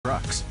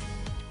trucks.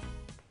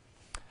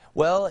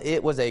 Well,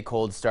 it was a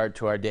cold start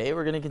to our day.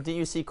 We're going to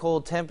continue to see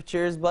cold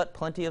temperatures, but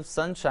plenty of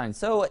sunshine.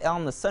 So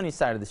on the sunny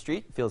side of the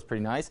street, it feels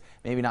pretty nice.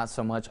 Maybe not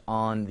so much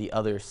on the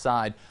other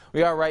side.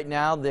 We are right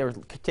now, they're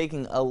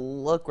taking a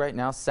look right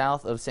now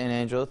south of San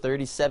Angelo,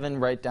 37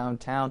 right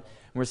downtown.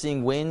 We're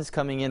seeing winds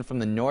coming in from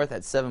the north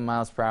at 7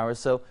 miles per hour.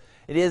 So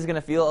it is going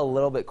to feel a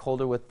little bit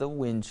colder with the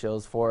wind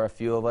chills for a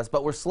few of us,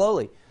 but we're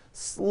slowly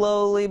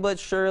but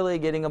surely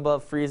getting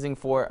above freezing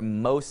for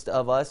most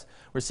of us.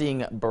 We're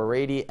seeing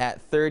Brady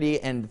at 30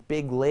 and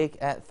Big Lake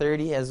at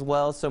 30 as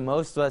well. So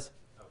most of us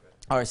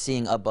are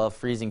seeing above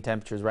freezing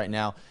temperatures right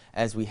now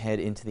as we head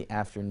into the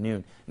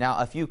afternoon. Now,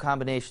 a few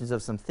combinations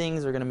of some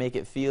things are going to make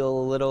it feel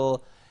a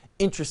little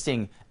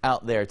interesting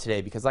out there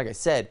today because, like I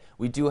said,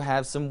 we do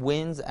have some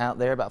winds out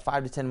there about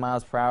 5 to 10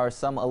 miles per hour,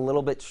 some a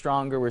little bit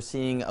stronger. We're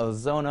seeing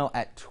Ozono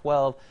at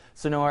 12,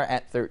 Sonora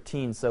at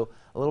 13. So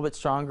a little bit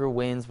stronger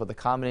winds, but the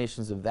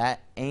combinations of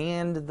that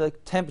and the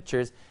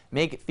temperatures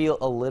make it feel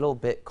a little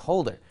bit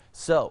colder.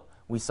 So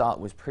we saw it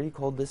was pretty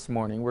cold this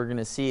morning. We're going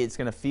to see it's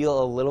going to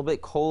feel a little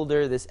bit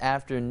colder this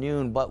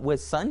afternoon, but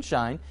with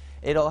sunshine,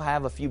 it'll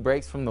have a few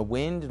breaks from the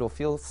wind. It'll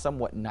feel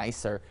somewhat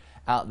nicer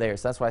out there.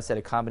 So that's why I said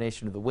a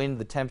combination of the wind,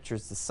 the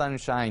temperatures, the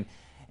sunshine,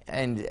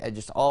 and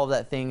just all of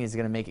that thing is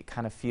going to make it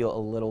kind of feel a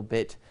little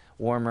bit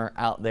warmer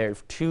out there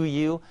to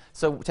you.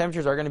 So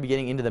temperatures are going to be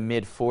getting into the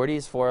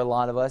mid-40s for a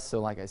lot of us, so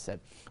like I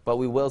said, but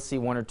we will see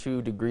 1 or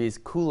 2 degrees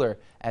cooler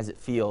as it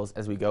feels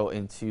as we go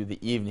into the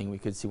evening. We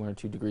could see 1 or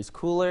 2 degrees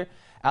cooler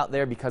out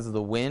there because of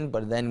the wind,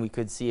 but then we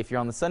could see, if you're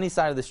on the sunny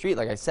side of the street,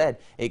 like I said,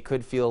 it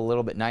could feel a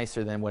little bit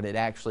nicer than what it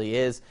actually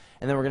is.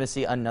 And then we're going to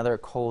see another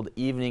cold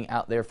evening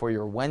out there for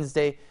your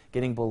Wednesday,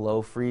 getting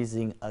below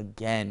freezing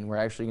again. We're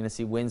actually going to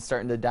see winds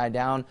starting to die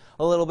down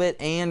a little bit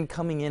and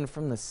coming in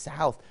from the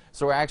south.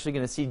 So we're actually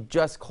going to see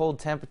just cold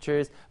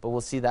temperatures, but we'll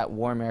see that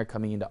warm air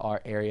coming into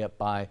our area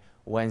by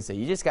Wednesday.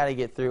 You just got to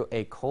get through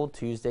a cold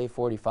Tuesday,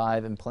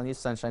 45, and plenty of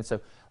sunshine.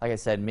 So like I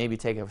said, maybe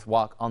take a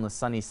walk on the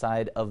sunny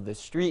side of the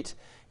street,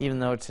 even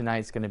though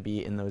tonight's going to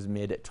be in those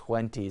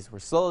mid-20s. We're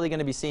slowly going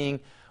to be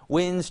seeing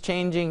winds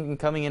changing and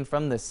coming in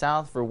from the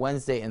south for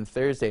Wednesday and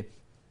Thursday.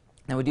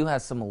 And we do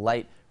have some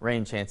light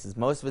rain chances.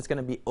 Most of it's going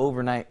to be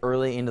overnight,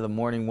 early into the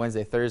morning,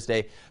 Wednesday,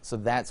 Thursday. So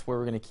that's where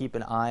we're going to keep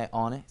an eye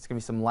on it. It's going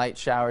to be some light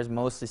showers,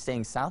 mostly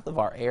staying south of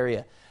our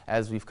area,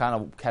 as we've kind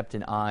of kept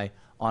an eye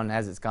on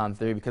as it's gone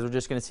through, because we're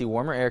just going to see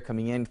warmer air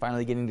coming in,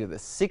 finally getting to the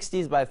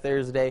 60s by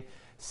Thursday,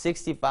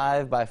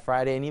 65 by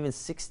Friday, and even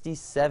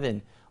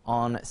 67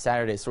 on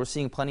Saturday. So we're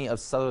seeing plenty of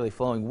southerly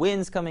flowing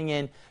winds coming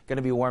in, going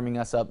to be warming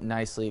us up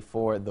nicely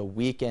for the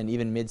weekend,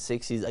 even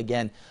mid-60s.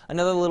 Again,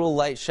 another little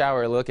light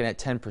shower, looking at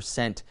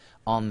 10%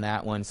 on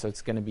that one, so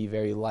it's going to be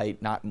very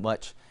light, not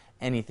much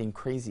anything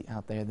crazy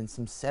out there. Then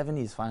some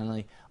 70s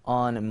finally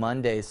on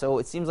Monday. So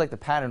it seems like the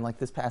pattern, like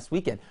this past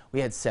weekend, we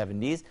had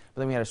 70s,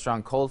 but then we had a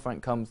strong cold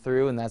front come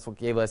through, and that's what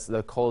gave us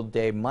the cold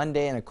day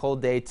Monday and a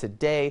cold day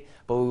today.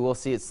 But we will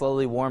see it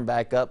slowly warm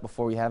back up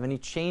before we have any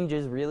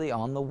changes really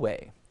on the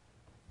way.